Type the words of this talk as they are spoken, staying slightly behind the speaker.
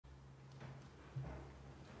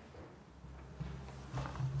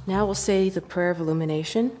Now we'll say the prayer of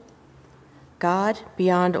illumination. God,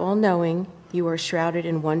 beyond all knowing, you are shrouded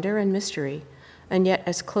in wonder and mystery, and yet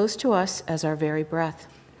as close to us as our very breath.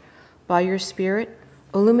 By your Spirit,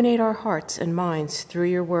 illuminate our hearts and minds through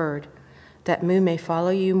your word, that we may follow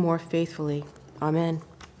you more faithfully. Amen.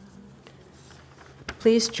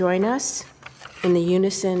 Please join us in the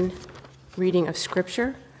unison reading of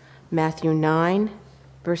Scripture, Matthew 9,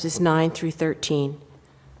 verses 9 through 13,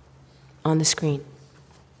 on the screen.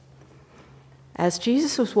 As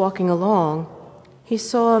Jesus was walking along, he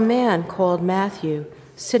saw a man called Matthew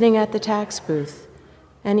sitting at the tax booth,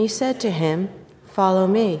 and he said to him, "Follow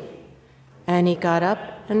me." And he got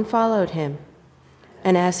up and followed him.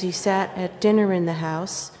 And as he sat at dinner in the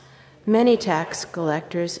house, many tax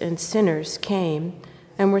collectors and sinners came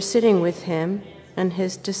and were sitting with him and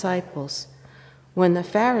his disciples. When the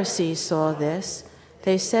Pharisees saw this,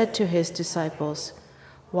 they said to his disciples,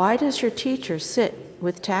 "Why does your teacher sit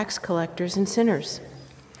with tax collectors and sinners?"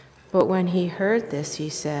 But when he heard this, he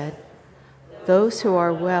said, "Those who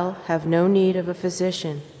are well have no need of a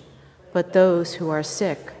physician, but those who are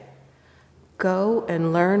sick. Go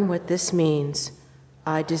and learn what this means.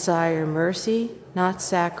 I desire mercy, not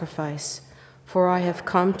sacrifice, for I have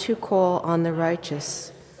come to call on the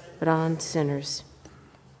righteous, but on sinners."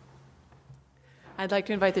 I'd like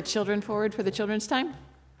to invite the children forward for the children's time.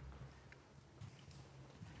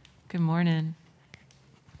 Good morning.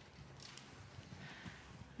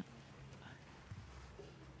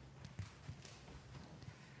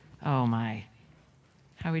 Oh my,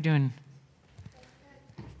 how are we doing?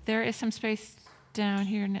 There is some space down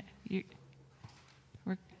here.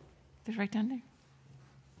 There's right down there.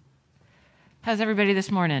 How's everybody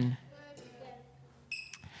this morning?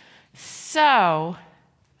 So,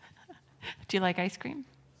 do you like ice cream?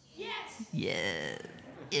 Yes. Yes.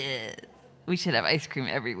 Yes. We should have ice cream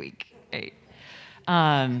every week, right?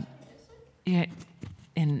 Yeah,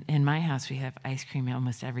 in my house we have ice cream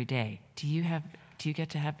almost every day. Do you get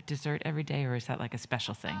to have dessert every day, or is that like a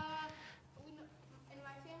special thing? In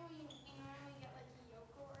my family, we normally get like a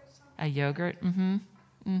yogurt or something. A yogurt? Mm-hmm.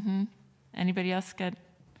 Mm-hmm. Anybody else get?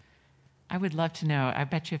 I would love to know. I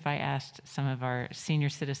bet you if I asked some of our senior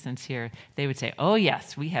citizens here, they would say, "Oh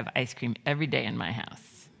yes, we have ice cream every day in my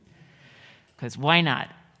house." Because why not?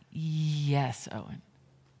 Yes, Owen.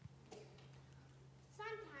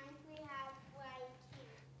 Sometimes we have like candy.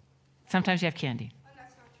 Sometimes you have candy. Oh,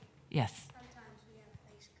 that's not true. Yes. Sometimes we have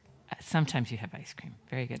ice cream. Sometimes you have ice cream.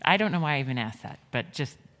 Very good. I don't know why I even asked that, but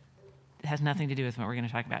just it has nothing to do with what we're going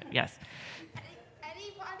to talk about. Yes.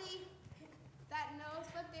 Anybody that knows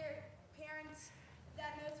what their parents,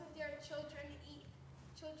 that knows what their children eat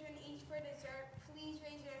for dessert, please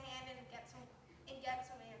raise your hand and get some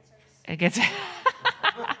answers. It gets.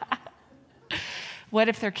 What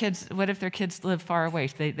if their kids live far away?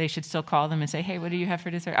 They should still call them and say, "Hey, what do you have for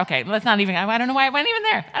dessert?" Okay, let's not even. I don't know why I went even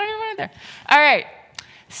there. I don't even went there. All right.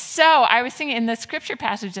 So I was thinking in the scripture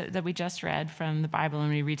passage that we just read from the Bible, and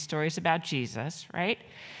we read stories about Jesus, right?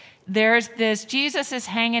 There's this, Jesus is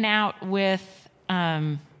hanging out with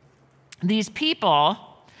these people,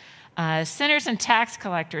 sinners and tax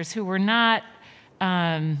collectors who were not,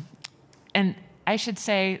 and I should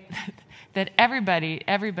say that everybody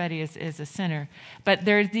is a sinner, but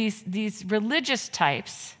there's these religious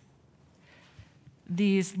types,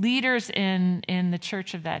 these leaders in the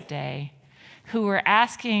church of that day, who were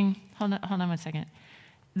asking, hold on 1 second.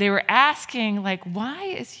 They were asking, like, why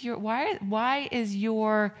is your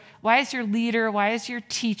leader, why is your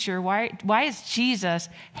teacher, why is Jesus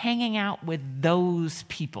hanging out with those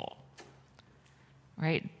people?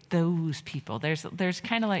 Right? Those people. There's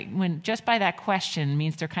kind of like, when just by that question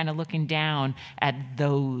means they're kind of looking down at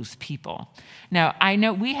those people. Now, I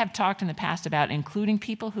know we have talked in the past about including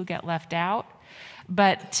people who get left out,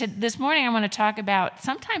 but this morning I want to talk about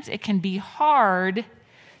sometimes it can be hard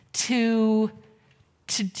to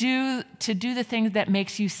do the things that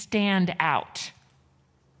makes you stand out,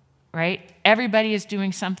 right? Everybody is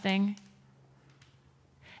doing something,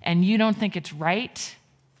 and you don't think it's right,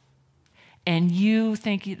 and you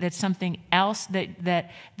think that something else and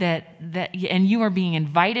you are being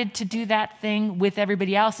invited to do that thing with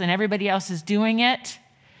everybody else, and everybody else is doing it,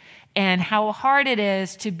 and how hard it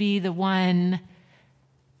is to be the one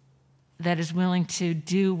that is willing to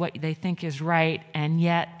do what they think is right, and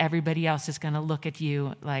yet everybody else is going to look at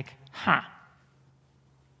you like, huh?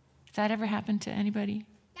 Has that ever happened to anybody?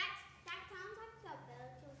 That sounds like the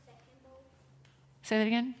Belgian second bowl. Say that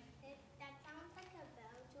again? That sounds like the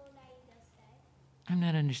Belgian that you just said. I'm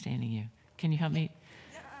not understanding you. Can you help me?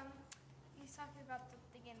 He's talking about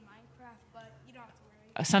something in Minecraft, but you don't have to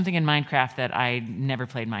worry. Something in Minecraft that I never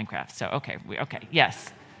played Minecraft. So, okay,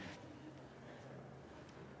 yes.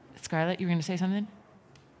 Scarlett, you were going to say something?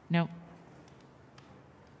 No?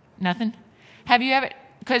 Nothing? Have you ever,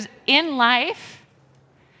 because in life,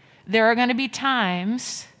 there are going to be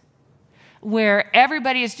times where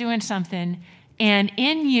everybody is doing something, and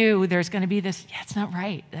in you, there's going to be this, yeah, it's not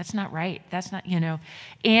right, that's not right, that's not,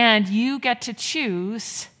 and you get to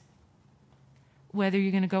choose whether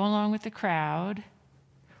you're going to go along with the crowd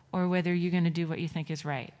or whether you're going to do what you think is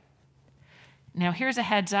right. Now, here's a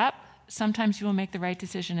heads up. Sometimes you will make the right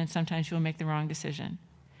decision and sometimes you will make the wrong decision.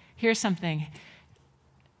 Here's something.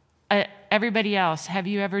 Everybody else, have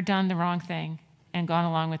you ever done the wrong thing and gone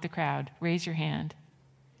along with the crowd? Raise your hand.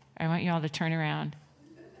 I want you all to turn around.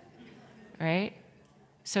 Right?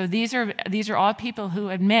 So these are all people who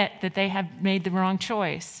admit that they have made the wrong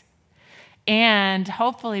choice. And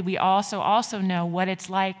hopefully we also know what it's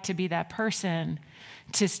like to be that person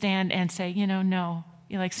to stand and say, no.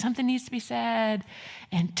 Like something needs to be said,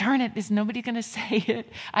 and darn it, is nobody going to say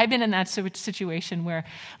it? I've been in that situation where,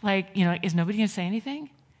 is nobody going to say anything?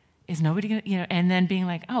 Is nobody going to, and then being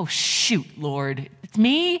like, oh, shoot, Lord, it's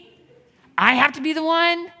me? I have to be the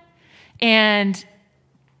one? And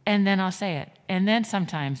then I'll say it. And then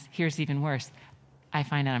sometimes, here's even worse, I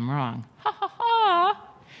find out I'm wrong. Ha, ha, ha.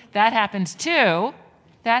 That happens too.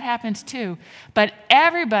 But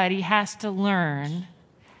everybody has to learn.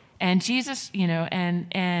 And Jesus,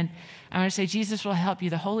 and I want to say Jesus will help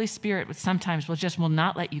you. The Holy Spirit sometimes will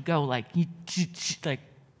not let you go, like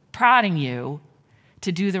prodding you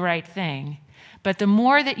to do the right thing. But the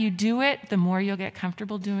more that you do it, the more you'll get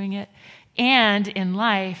comfortable doing it. And in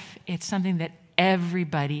life, it's something that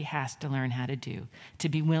everybody has to learn how to do, to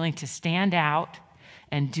be willing to stand out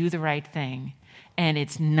and do the right thing. And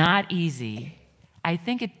it's not easy. I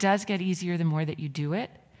think it does get easier the more that you do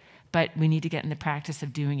it. But we need to get in the practice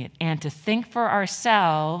of doing it and to think for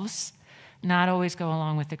ourselves, not always go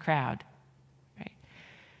along with the crowd. Right?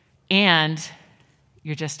 And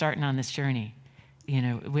you're just starting on this journey,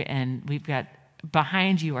 and we've got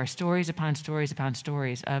behind you are stories upon stories upon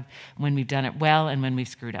stories of when we've done it well and when we've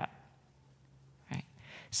screwed up. Right?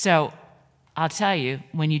 So I'll tell you,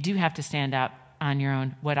 when you do have to stand up on your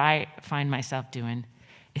own, what I find myself doing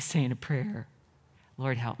is saying a prayer.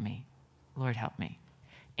 Lord, help me. Lord, help me.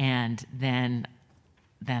 And then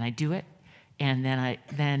I do it, and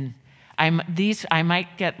I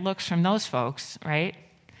might get looks from those folks, right?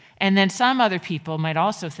 And then some other people might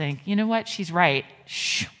also think, you know what, she's right,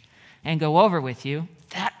 and go over with you.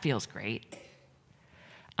 That feels great.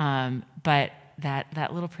 But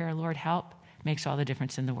that little prayer, Lord, help, makes all the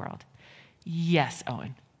difference in the world. Yes,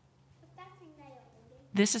 Owen.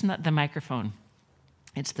 This is not the microphone.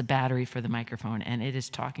 It's the battery for the microphone, and it is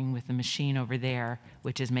talking with the machine over there,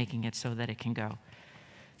 which is making it so that it can go.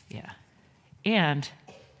 Yeah. And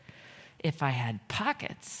if I had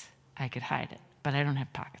pockets, I could hide it. But I don't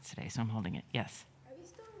have pockets today, so I'm holding it. Yes? Are we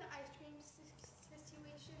still in the ice cream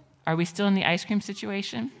situation? Are we still in the ice cream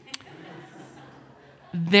situation?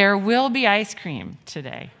 There will be ice cream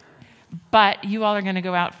today. But you all are going to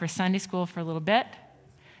go out for Sunday school for a little bit.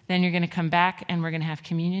 Then you're going to come back, and we're going to have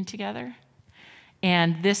communion together.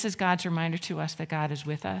 And this is God's reminder to us that God is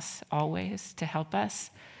with us always to help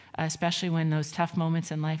us, especially when those tough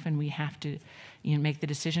moments in life when we have to make the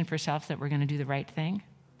decision for ourselves that we're going to do the right thing.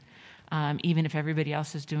 Even if everybody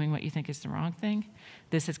else is doing what you think is the wrong thing,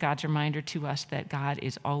 this is God's reminder to us that God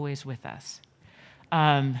is always with us.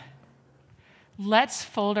 Let's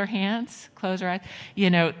fold our hands, close our eyes.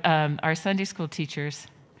 Our Sunday school teachers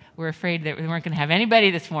were afraid that we weren't going to have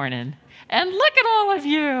anybody this morning. And look at all of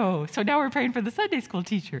you. So now we're praying for the Sunday school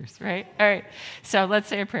teachers, right? All right. So let's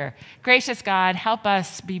say a prayer. Gracious God, help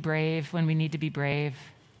us be brave when we need to be brave.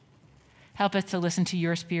 Help us to listen to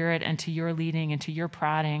your spirit and to your leading and to your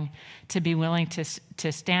prodding, to be willing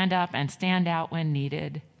to stand up and stand out when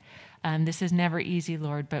needed. This is never easy,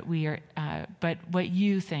 Lord, but but what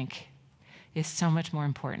you think is so much more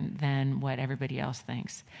important than what everybody else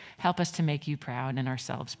thinks. Help us to make you proud and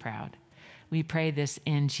ourselves proud. We pray this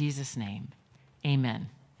in Jesus' name. Amen.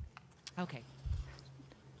 Okay.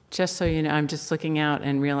 Just so you know, I'm just looking out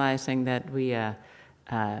and realizing that we have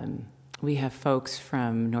folks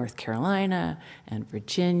from North Carolina and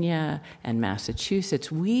Virginia and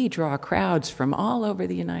Massachusetts. We draw crowds from all over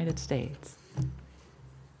the United States.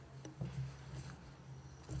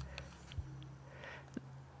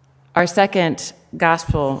 Our second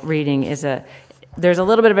gospel reading there's a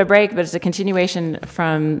little bit of a break, but it's a continuation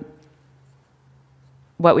from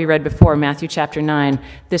what we read before, Matthew chapter 9,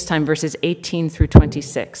 this time verses 18 through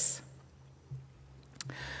 26.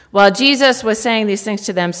 While Jesus was saying these things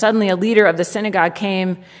to them, suddenly a leader of the synagogue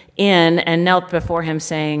came in and knelt before him,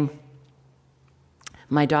 saying,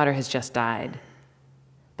 "My daughter has just died,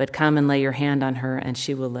 but come and lay your hand on her, and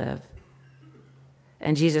she will live."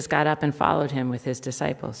 And Jesus got up and followed him with his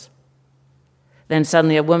disciples. Then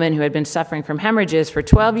suddenly a woman who had been suffering from hemorrhages for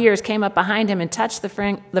 12 years came up behind him and touched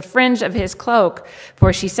the fringe of his cloak,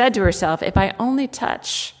 for she said to herself, "If I only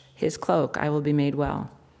touch his cloak, I will be made well."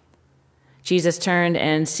 Jesus turned,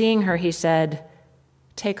 and seeing her, he said,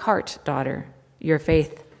 "Take heart, daughter, your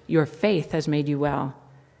faith has made you well."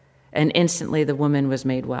 And instantly the woman was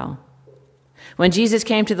made well. When Jesus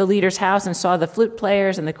came to the leader's house and saw the flute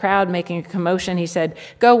players and the crowd making a commotion, he said,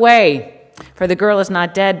 "Go away, for the girl is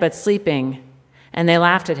not dead but sleeping." And they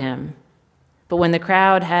laughed at him. But when the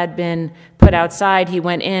crowd had been put outside, he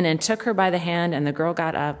went in and took her by the hand, and the girl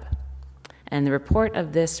got up. And the report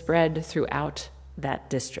of this spread throughout that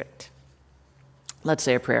district. Let's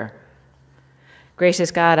say a prayer.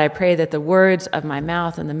 Gracious God, I pray that the words of my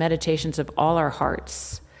mouth and the meditations of all our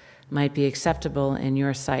hearts might be acceptable in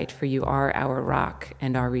your sight, for you are our rock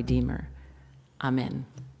and our Redeemer. Amen.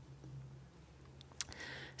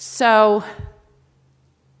 So,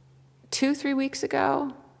 2-3 weeks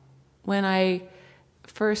ago, when I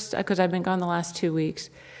first, because I've been gone the last 2 weeks,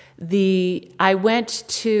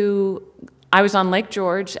 I was on Lake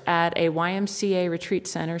George at a YMCA retreat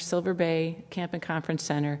center, Silver Bay Camp and Conference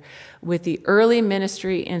Center, with the Early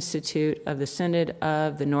Ministry Institute of the Synod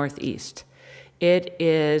of the Northeast. It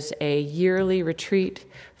is a yearly retreat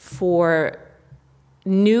for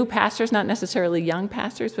new pastors, not necessarily young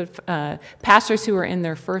pastors, but pastors who are in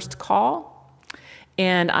their first call.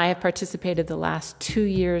 And I have participated the last 2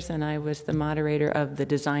 years, and I was the moderator of the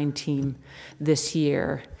design team this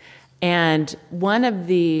year. And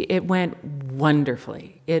it went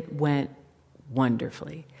wonderfully. It went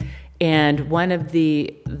wonderfully. And one of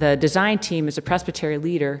the design team is a Presbytery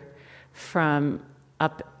leader from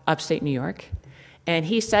upstate New York. And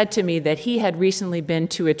he said to me that he had recently been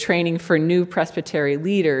to a training for new Presbytery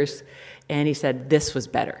leaders, and he said, this was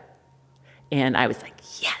better. And I was like,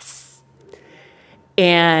 yes.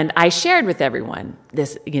 And I shared with everyone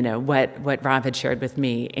this, what Rob had shared with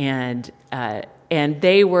me, and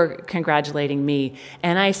they were congratulating me.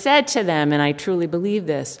 And I said to them, and I truly believe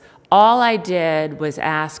this, all I did was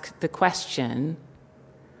ask the question,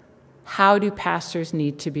 how do pastors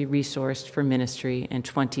need to be resourced for ministry in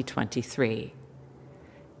 2023?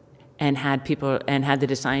 And had the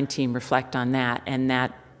design team reflect on that, and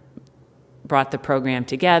that brought the program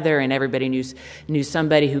together, and everybody knew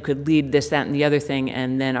somebody who could lead this, that, and the other thing,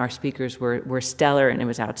 and then our speakers were stellar, and it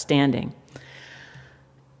was outstanding.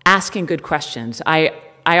 Asking good questions. I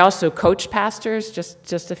also coach pastors,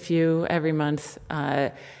 just a few every month,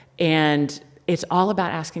 and it's all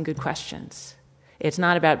about asking good questions. It's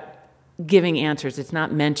not about giving answers. It's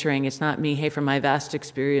not mentoring. It's not me, hey, from my vast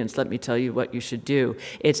experience, let me tell you what you should do.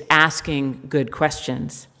 It's asking good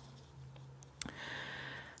questions.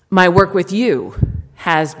 My work with you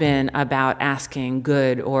has been about asking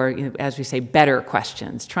good, or as we say, better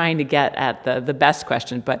questions, trying to get at the best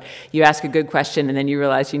question. But you ask a good question, and then you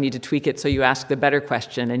realize you need to tweak it, so you ask the better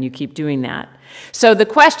question, and you keep doing that. So the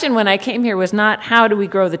question when I came here was not how do we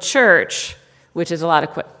grow the church, which is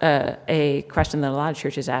a question that a lot of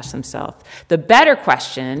churches ask themselves. The better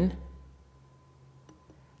question,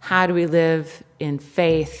 how do we live in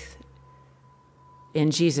faith in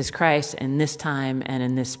Jesus Christ in this time and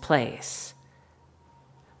in this place,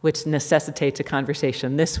 which necessitates a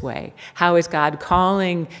conversation this way. How is God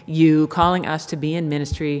calling us to be in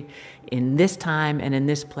ministry in this time and in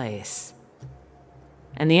this place?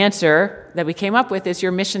 And the answer that we came up with is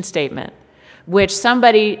your mission statement, which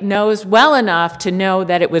somebody knows well enough to know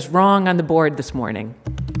that it was wrong on the board this morning.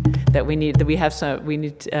 When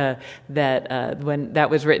that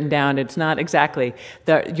was written down, it's not exactly.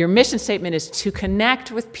 Your mission statement is to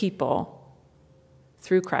connect with people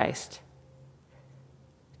through Christ.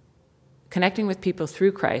 Connecting with people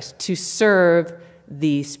through Christ to serve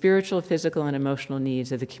the spiritual, physical, and emotional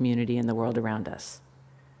needs of the community and the world around us.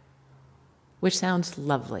 Which sounds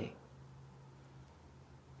lovely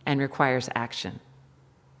and requires action.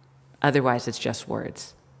 Otherwise, it's just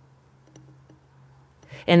words.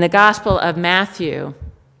 In the Gospel of Matthew,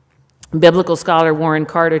 biblical scholar Warren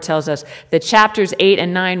Carter tells us that chapters 8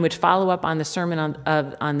 and 9, which follow up on the Sermon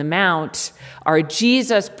on the Mount, are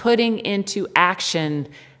Jesus putting into action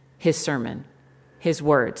his sermon, his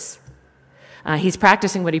words. He's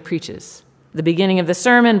practicing what he preaches. The beginning of the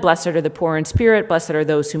sermon, blessed are the poor in spirit, blessed are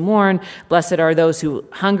those who mourn, blessed are those who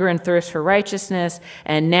hunger and thirst for righteousness.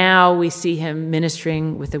 And now we see him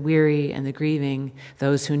ministering with the weary and the grieving,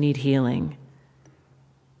 those who need healing.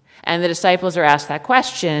 And the disciples are asked that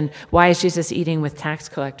question, why is Jesus eating with tax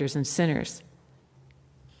collectors and sinners?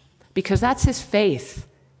 Because that's his faith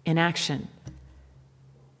in action.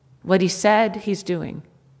 What he said, he's doing.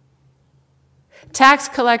 Tax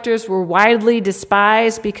collectors were widely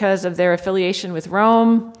despised because of their affiliation with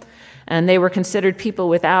Rome, and they were considered people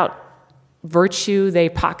without virtue. They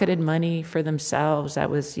pocketed money for themselves. That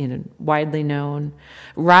was, widely known.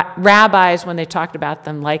 Rabbis, when they talked about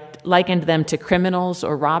them, likened them to criminals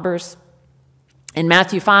or robbers. In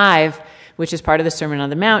Matthew 5, which is part of the Sermon on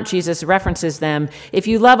the Mount, Jesus references them. If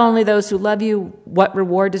you love only those who love you, what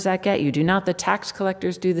reward does that get you? Do not the tax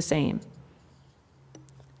collectors do the same?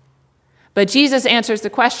 But Jesus answers the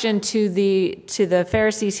question to the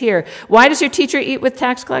Pharisees here. Why does your teacher eat with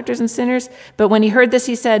tax collectors and sinners? But when he heard this,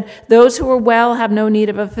 he said, those who are well have no need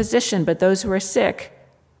of a physician, but those who are sick.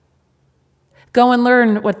 Go and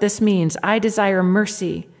learn what this means. I desire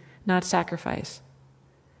mercy, not sacrifice.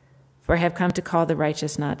 For I have come to call the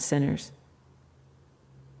righteous, not sinners.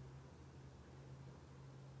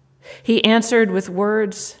 He answered with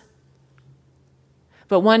words,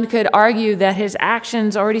 but one could argue that his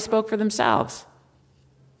actions already spoke for themselves.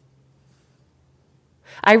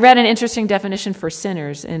 I read an interesting definition for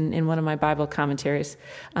sinners in one of my Bible commentaries,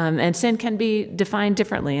 and sin can be defined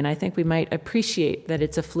differently, and I think we might appreciate that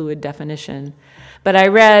it's a fluid definition. But I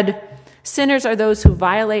read, sinners are those who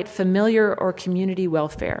violate familiar or community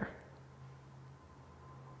welfare.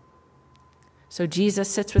 So Jesus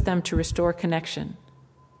sits with them to restore connection.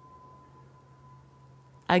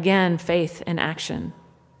 Again, faith and action.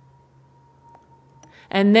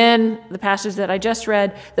 And then the passage that I just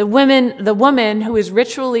read, the woman who is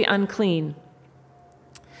ritually unclean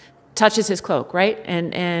touches his cloak, right?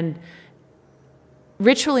 And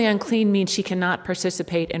ritually unclean means she cannot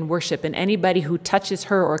participate in worship, and anybody who touches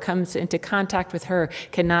her or comes into contact with her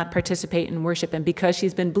cannot participate in worship. And because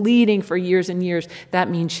she's been bleeding for years and years, that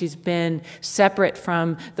means she's been separate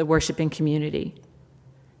from the worshiping community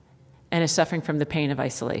and is suffering from the pain of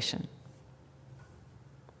isolation.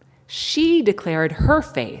 She declared her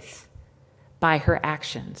faith by her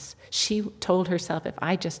actions. She told herself, if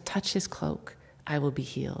I just touch his cloak, I will be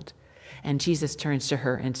healed. And Jesus turns to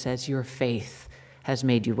her and says, your faith has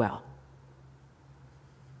made you well.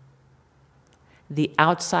 The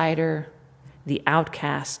outsider, the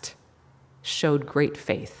outcast, showed great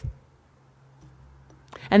faith.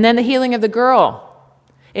 And then the healing of the girl.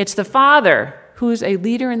 It's the father, who's a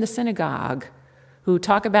leader in the synagogue, who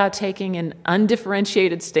talk about taking an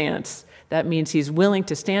undifferentiated stance. That means he's willing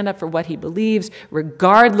to stand up for what he believes,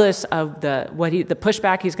 regardless of the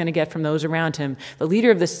pushback he's going to get from those around him. The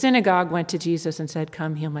leader of the synagogue went to Jesus and said,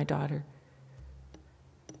 come heal my daughter.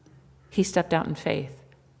 He stepped out in faith.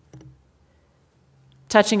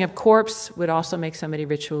 Touching a corpse would also make somebody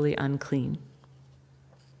ritually unclean.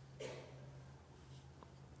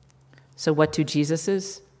 So what do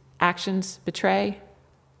Jesus's actions betray?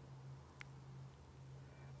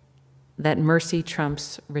 That mercy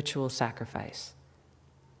trumps ritual sacrifice,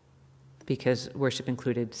 because worship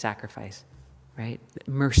included sacrifice, right?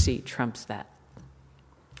 Mercy trumps that.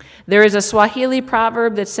 There is a Swahili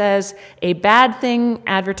proverb that says, a bad thing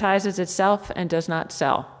advertises itself and does not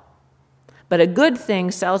sell, but a good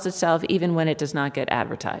thing sells itself even when it does not get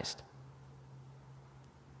advertised.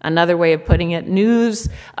 Another way of putting it, news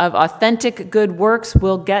of authentic good works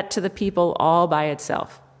will get to the people all by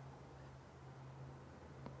itself.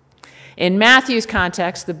 In Matthew's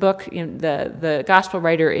context, the book, the gospel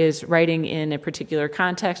writer is writing in a particular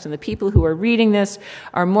context, and the people who are reading this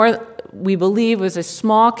are more, we believe, was a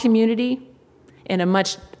small community in a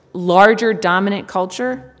much larger dominant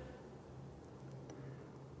culture.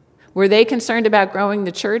 Were they concerned about growing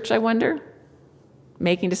the church, I wonder?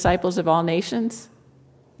 Making disciples of all nations,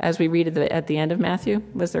 as we read at the end of Matthew,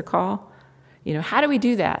 was their call? How do we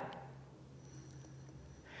do that?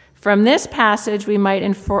 From this passage, we might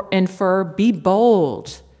infer, be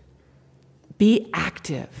bold, be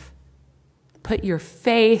active, put your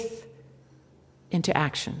faith into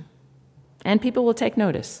action, and people will take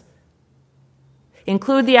notice.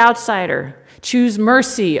 Include the outsider, choose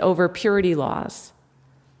mercy over purity laws.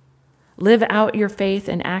 Live out your faith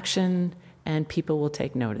in action, and people will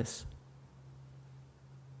take notice.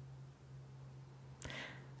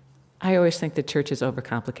 I always think the churches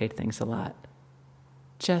overcomplicate things a lot.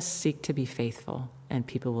 Just seek to be faithful, and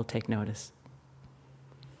people will take notice.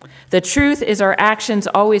 The truth is our actions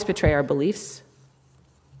always betray our beliefs.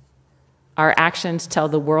 Our actions tell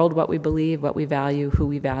the world what we believe, what we value, who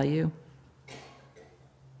we value.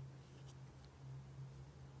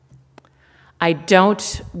 I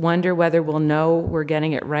don't wonder whether we'll know we're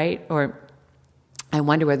getting it right, or I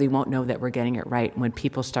wonder whether we won't know that we're getting it right when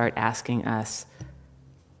people start asking us,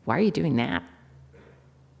 why are you doing that?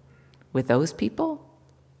 With those people?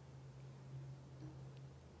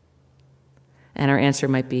 And our answer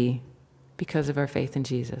might be because of our faith in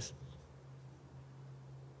Jesus.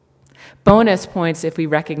 Bonus points if we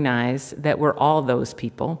recognize that we're all those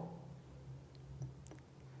people.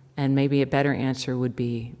 And maybe a better answer would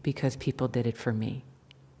be because people did it for me.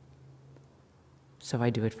 So I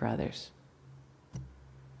do it for others.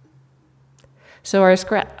 So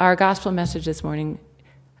our gospel message this morning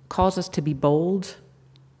calls us to be bold,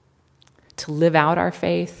 to live out our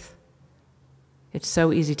faith. It's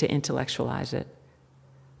so easy to intellectualize it,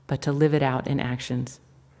 but to live it out in actions,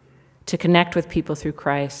 to connect with people through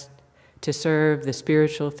Christ, to serve the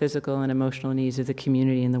spiritual, physical, and emotional needs of the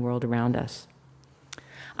community and the world around us.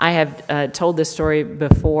 I have told this story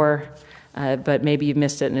before, but maybe you've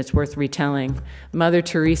missed it and it's worth retelling. Mother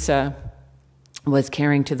Teresa was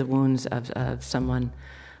caring to the wounds of someone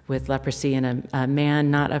with leprosy, and a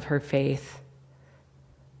man not of her faith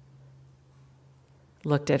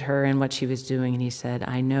looked at her and what she was doing, and he said,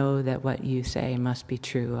 "I know that what you say must be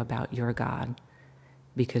true about your God,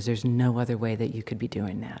 because there's no other way that you could be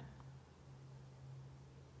doing that."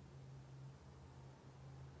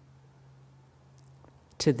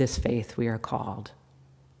 To this faith we are called.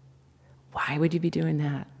 Why would you be doing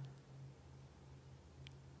that?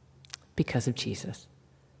 Because of Jesus.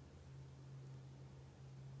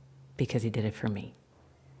 Because he did it for me.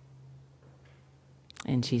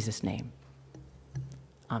 In Jesus' name,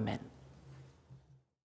 amen.